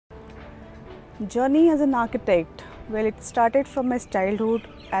Journey as an architect, well, it started from my childhood,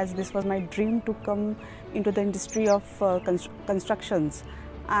 as this was my dream to come into the industry of constructions.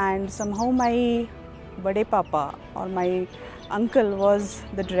 And somehow my Bade Papa or my uncle was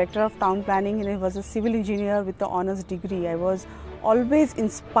the director of town planning, and he was a civil engineer with the honors degree. I was always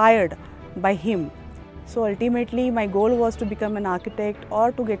inspired by him. So ultimately my goal was to become an architect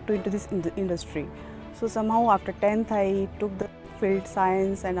or to get into this industry. So somehow after 10th I took the field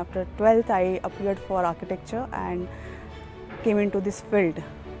science, and after 12th I appeared for architecture and came into this field.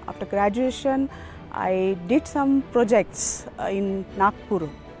 After graduation I did some projects in Nagpur,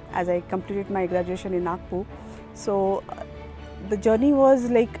 as I completed my graduation in Nagpur. So the journey was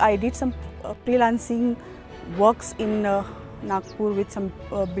like I did some freelancing works in Nagpur with some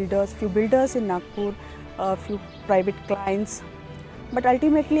few builders in Nagpur, a few private clients. But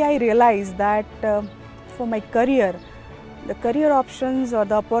ultimately I realized that for my career, the career options or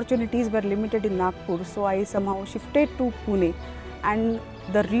the opportunities were limited in Nagpur. So I somehow shifted to Pune, and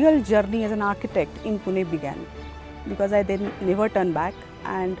the real journey as an architect in Pune began, because I then never turned back,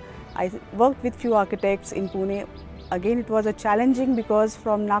 and I worked with few architects in Pune. Again, it was a challenging, because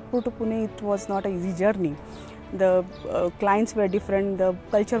from Nagpur to Pune it was not an easy journey. The clients were different, the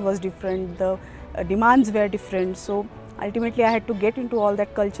culture was different, the demands were different. So ultimately I had to get into all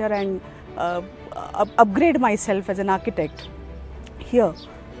that culture and upgrade myself as an architect here.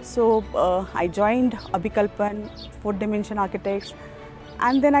 So I joined Abhikalpan, 4th Dimension Architects,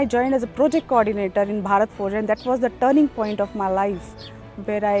 and then I joined as a project coordinator in Bharat Forge, and that was the turning point of my life,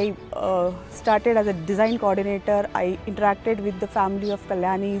 where I started as a design coordinator. I interacted with the family of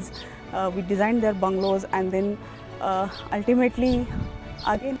Kalyanis, we designed their bungalows, and then ultimately,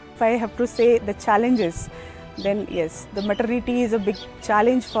 again, if I have to say the challenges, then yes, the maternity is a big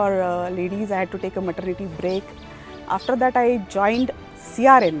challenge for ladies. I had to take a maternity break. After that I joined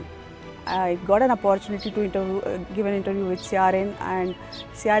CRN. I got an opportunity to give an interview with CRN, and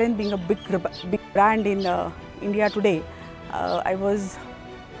CRN being a big brand in India today, I was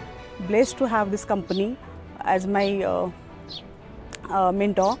blessed to have this company as my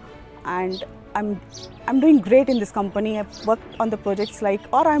mentor, and I'm doing great in this company. I've worked on the projects like,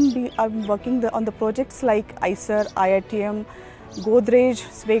 or I'm working on the projects like ICER, IITM, Godrej,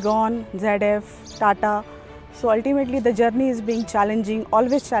 Swagon, ZF, Tata. So ultimately the journey is being challenging,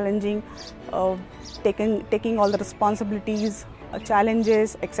 always challenging, taking all the responsibilities,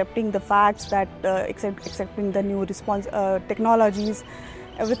 challenges, accepting the facts that accepting the new technologies.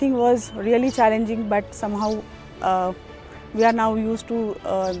 Everything was really challenging, but somehow we are now used to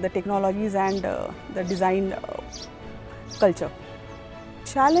the technologies and the design culture.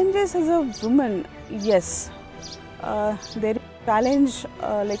 Challenges as a woman, yes, there is a challenge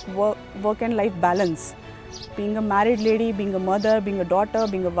like work and life balance. Being a married lady, being a mother, being a daughter,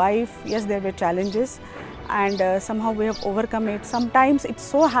 being a wife, yes, there were challenges, and somehow we have overcome it. Sometimes it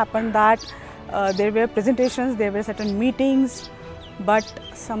so happened that there were presentations, there were certain meetings, but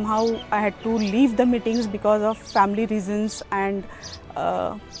somehow I had to leave the meetings because of family reasons, and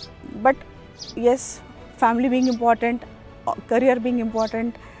but yes, family being important, career being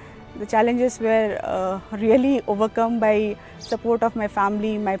important, the challenges were really overcome by support of my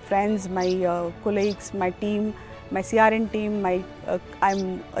family, my friends, my colleagues, my team, my CRN team.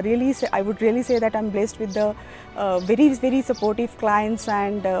 I would really say that I'm blessed with the very supportive clients,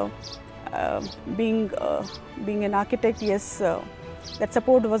 and being an architect, yes, that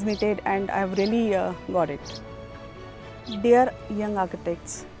support was needed, and I have really got it. Dear young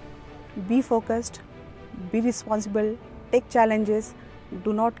architects, be focused, be responsible, take challenges,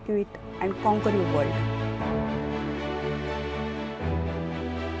 do not quit, and conquer your world.